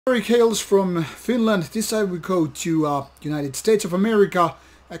Eric hails from Finland. This time we go to United States of America,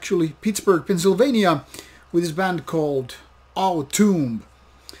 actually Pittsburgh, Pennsylvania, with this band called Automb.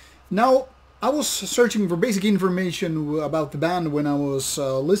 Now, I was searching for basic information about the band when I was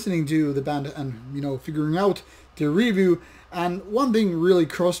listening to the band and, figuring out their review. And one thing really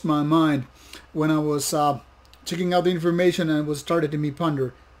crossed my mind when I was checking out the information and was started to me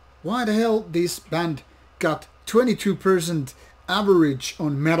ponder, why the hell this band got 22% average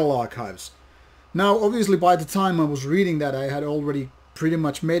on Metal Archives. Now, obviously, by the time I was reading that, I had already pretty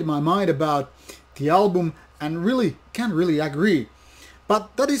much made my mind about the album and really can't really agree.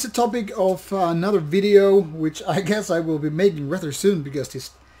 But that is a topic of another video, which I guess I will be making rather soon because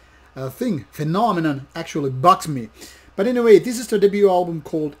this phenomenon actually bugs me. But anyway, this is the debut album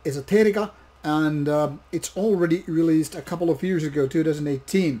called Esoterica, and it's already released a couple of years ago,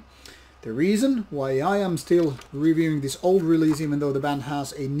 2018. The reason why I am still reviewing this old release, even though the band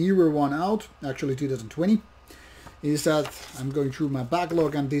has a newer one out, actually 2020, is that I'm going through my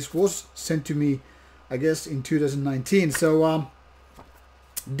backlog, and this was sent to me, I guess, in 2019. So,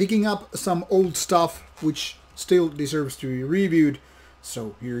 digging up some old stuff, which still deserves to be reviewed.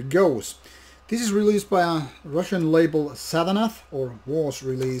 So here it goes. This is released by a Russian label, Satanath, or was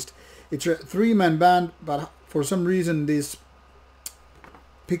released. It's a three-man band, but for some reason this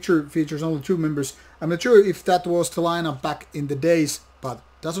picture features only two members. I'm not sure if that was the lineup back in the days, but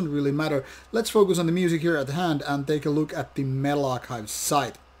doesn't really matter. Let's focus on the music here at hand and take a look at the Metal Archives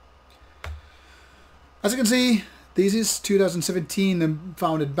site. As you can see, this is 2017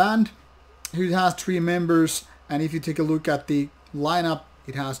 founded band. Here it has three members, and if you take a look at the lineup,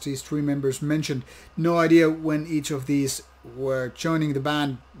 it has these three members mentioned. No idea when each of these were joining the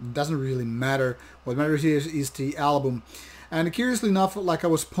band. Doesn't really matter. What matters here is the album. And curiously enough, like I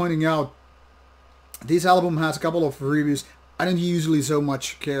was pointing out, this album has a couple of reviews. I don't usually so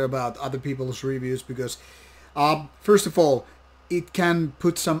much care about other people's reviews because, first of all, it can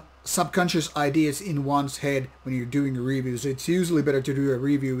put some subconscious ideas in one's head when you're doing a review. So it's usually better to do a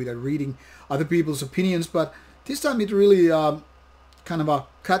review without reading other people's opinions. But this time it really kind of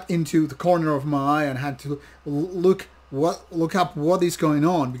cut into the corner of my eye and had to look up what is going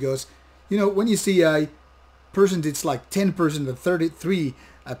on, because when you see a percentage like 10% or 33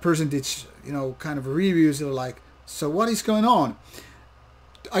 percentage, kind of reviews, you're like, so what is going on?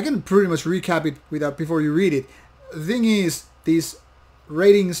 I can pretty much recap it without before you read it. The thing is, these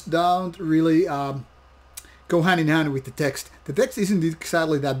ratings don't really go hand in hand with the text. The text isn't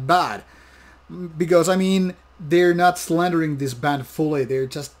exactly that bad, because I mean, they're not slandering this band fully. They're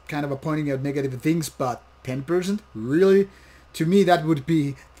just kind of pointing out negative things, but 10%? Really? To me, that would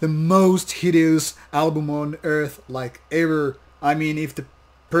be the most hideous album on earth, like ever. I mean, if the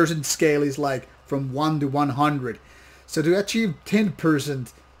percent scale is like from 1 to 100. So to achieve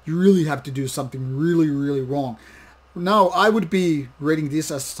 10%, you really have to do something really, really wrong. Now, I would be rating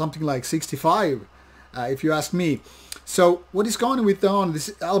this as something like 65, if you ask me. So what is going on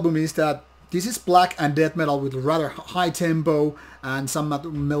this album is that this is black and death metal with rather high tempo and some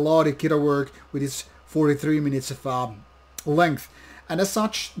melodic guitar work with its 43 minutes of length. And as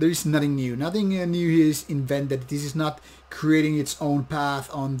such, there is nothing new. Nothing new is invented. This is not creating its own path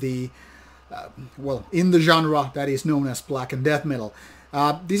on the, in the genre that is known as black and death metal.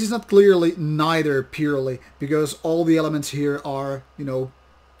 This is not clearly neither purely, because all the elements here are,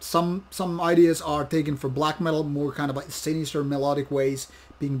 some ideas are taken for black metal, more kind of like sinister melodic ways,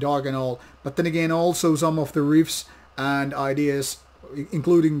 being dark and all. But then again, also some of the riffs and ideas,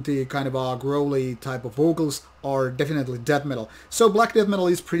 including the kind of growly type of vocals, are definitely death metal. So black death metal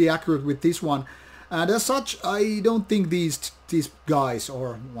is pretty accurate with this one. And as such, I don't think these guys,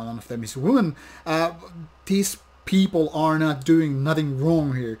 or one of them is a woman, these people are not doing nothing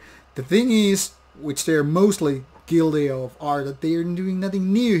wrong here. The thing is, which they're mostly guilty of, are that they're doing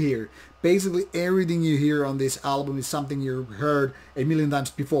nothing new here. Basically everything you hear on this album is something you've heard a million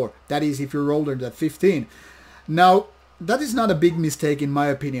times before. That is, if you're older than 15. Now, that is not a big mistake in my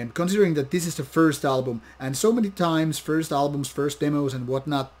opinion, considering that this is the first album, and so many times first albums, first demos and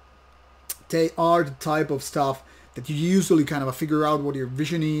whatnot, they are the type of stuff that you usually kind of figure out what your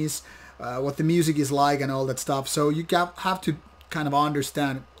vision is, what the music is like and all that stuff. So you have to kind of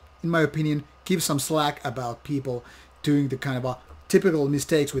understand, in my opinion, give some slack about people doing the kind of typical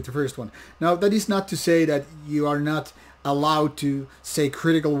mistakes with the first one. Now, that is not to say that you are not allowed to say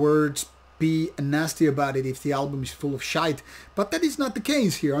critical words, be nasty about it if the album is full of shite, but that is not the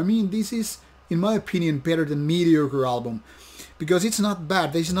case here. I mean, this is, in my opinion, better than mediocre album, because it's not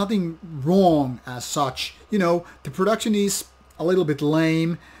bad. There's nothing wrong as such. The production is a little bit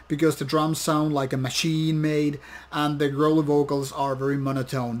lame, because the drums sound like a machine made and the growly vocals are very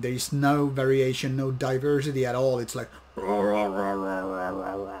monotone. There is no variation, no diversity at all. It's like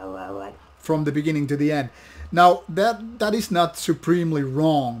from the beginning to the end. Now that is not supremely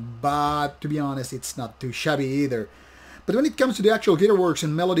wrong, but to be honest, it's not too shabby either. But when it comes to the actual guitar works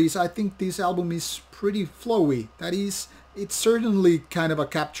and melodies, I think this album is pretty flowy. That is, it certainly kind of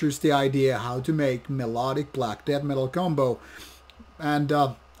captures the idea how to make melodic black death metal combo. And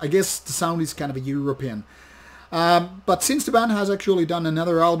I guess the sound is kind of a European. But since the band has actually done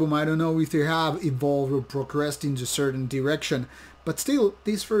another album, I don't know if they have evolved or progressed into a certain direction. But still,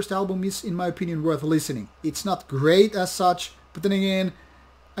 this first album is, in my opinion, worth listening. It's not great as such, but then again,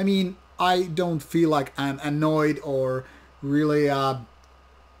 I mean, I don't feel like I'm annoyed or really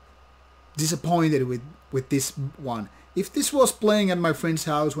disappointed with this one. If this was playing at my friend's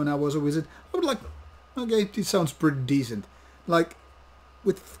house when I was a visit, I would like, okay, this sounds pretty decent. Like,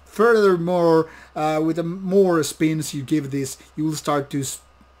 with furthermore, with the more spins you give this, you will start to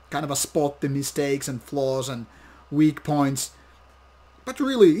kind of spot the mistakes and flaws and weak points. But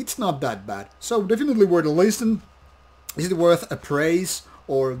really, it's not that bad. So definitely worth a listen. Is it worth a praise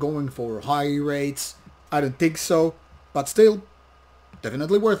or going for high rates? I don't think so. But still,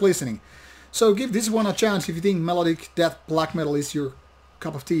 definitely worth listening. So give this one a chance if you think melodic death black metal is your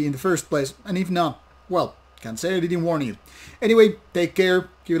cup of tea in the first place. And if not, well, can't say I didn't warn you. Anyway, take care,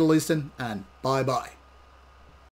 give it a listen, and bye-bye.